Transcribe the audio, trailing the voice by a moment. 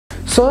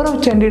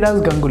Sourav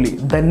as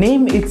Ganguly. The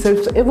name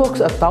itself evokes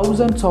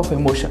thousands of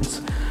emotions.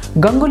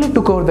 Ganguly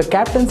took over the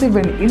captaincy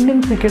when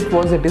Indian cricket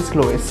was at its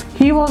lowest.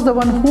 He was the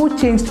one who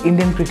changed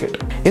Indian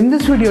cricket. In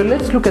this video,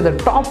 let's look at the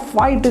top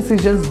 5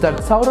 decisions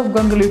that Sourav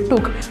Ganguly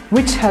took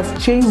which has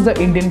changed the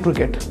Indian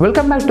cricket.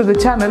 Welcome back to the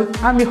channel.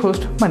 I'm your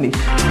host Manish.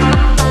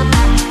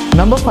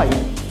 Number 5.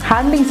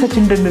 Handing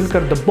Sachin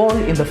Tendulkar the ball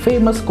in the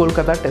famous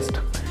Kolkata Test.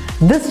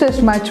 This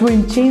test match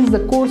win changed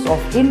the course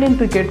of Indian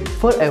cricket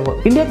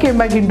forever. India came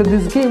back into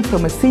this game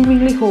from a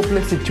seemingly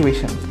hopeless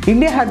situation.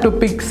 India had to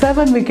pick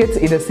 7 wickets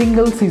in a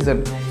single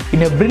season.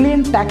 In a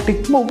brilliant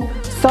tactic move,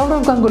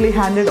 Sourav Ganguly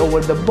handed over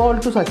the ball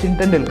to Sachin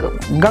Tendulkar.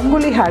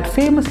 Ganguly had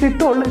famously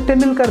told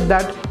Tendulkar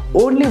that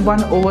only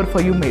one over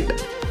for you, mate.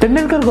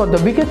 Tendulkar got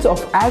the wickets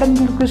of Adam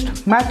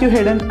Gilchrist, Matthew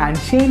Hayden and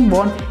Shane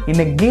Warne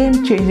in a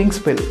game-changing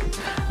spell.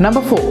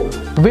 Number 4.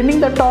 Winning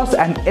the toss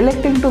and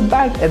electing to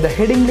bat at the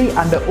Headingley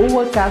under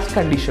overcast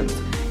conditions.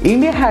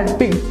 India had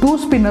picked 2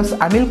 spinners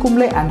Anil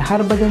Kumble and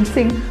Harbhajan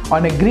Singh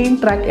on a green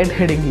track at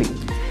Headingley.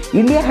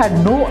 India had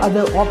no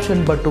other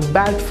option but to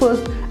bat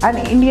first, and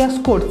India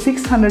scored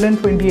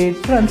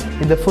 628 runs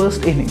in the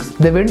first innings.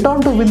 They went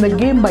on to win the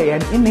game by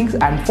an innings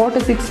and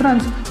 46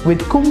 runs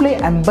with Kumble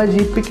and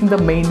Baji picking the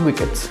main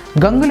wickets.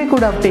 Ganguly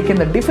could have taken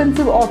the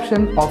defensive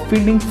option of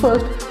fielding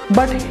first,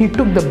 but he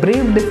took the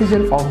brave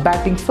decision of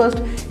batting first.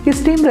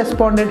 His team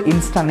responded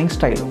in stunning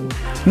style.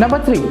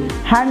 Number 3.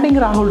 Handing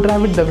Rahul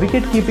Dravid the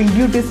wicket-keeping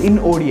duties in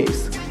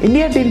ODIs.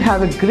 India didn't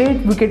have a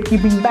great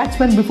wicket-keeping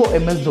batsman before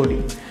MS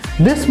Dhoni.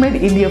 This made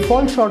India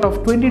fall short of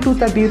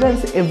 20-30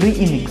 runs every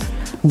innings.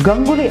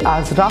 Ganguly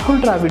asked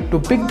Rahul Dravid to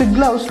pick the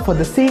gloves for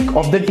the sake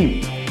of the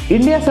team.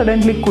 India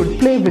suddenly could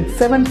play with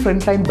 7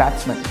 frontline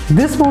batsmen.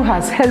 This move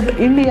has helped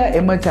India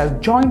emerge as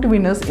joint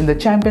winners in the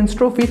Champions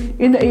Trophy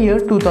in the year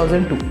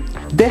 2002.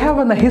 They have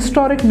won the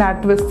historic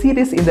NatWest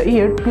series in the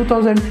year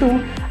 2002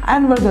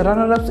 and were the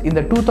runner-ups in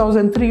the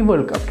 2003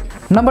 World Cup.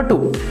 Number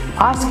 2.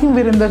 Asking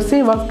Virender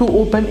Sehwag to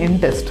open in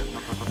Test.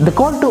 The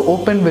call to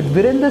open with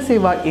Virender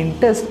Sehwag in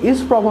Test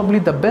is probably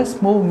the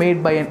best move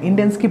made by an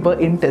Indian skipper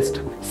in Test.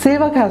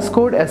 Sehwag has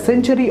scored a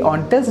century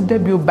on Test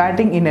debut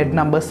batting in at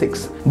number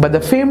 6, but the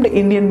famed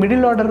Indian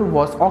middle order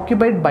was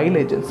occupied by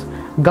legends.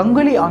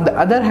 Ganguly, on the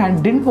other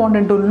hand, didn't want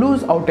to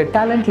lose out a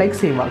talent like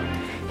Sehwag.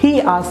 He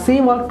asked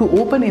Sehwag to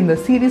open in the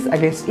series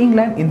against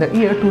England in the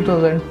year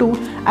 2002,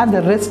 and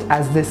the rest,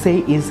 as they say,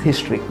 is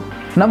history.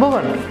 Number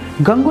 1.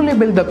 Ganguly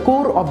built the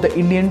core of the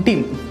Indian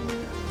team.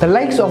 The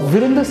likes of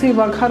Virender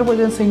Sehwag,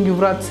 Harbhajan Singh,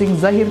 Yuvraj Singh,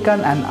 Zahir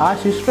Khan and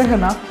Ashish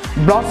Raihana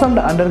blossomed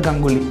under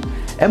Ganguly.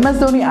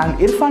 MS Dhoni and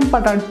Irfan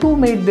Pathan too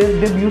made their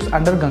debuts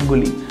under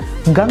Ganguly.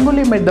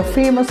 Ganguly made the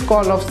famous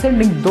call of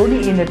sending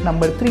Dhoni in at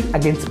number 3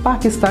 against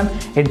Pakistan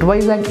at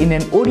Vizag in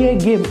an ODI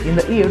game in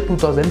the year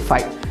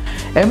 2005.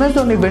 MS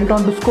Dhoni went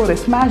on to score a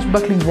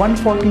smash-buckling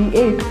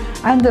 148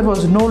 and there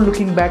was no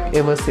looking back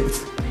ever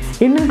since.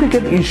 Indian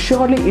cricket is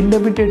surely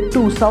indebted to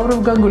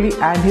Sourav Ganguly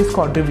and his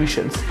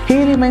contributions.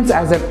 He remains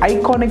as an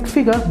iconic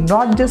figure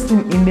not just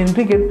in Indian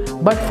cricket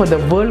but for the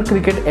world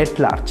cricket at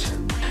large.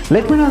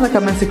 Let me know in the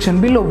comment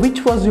section below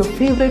which was your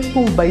favorite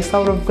move by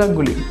Sourav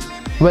Ganguly.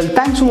 Well,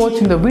 thanks for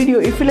watching the video.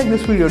 If you like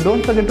this video,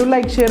 don't forget to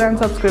like, share and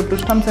subscribe to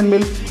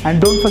Stumpsandbails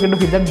and don't forget to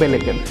hit that bell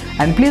icon.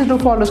 And please do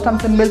follow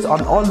Stumpsandbails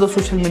on all the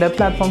social media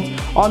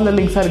platforms. All the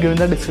links are given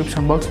in the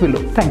description box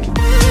below. Thank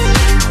you.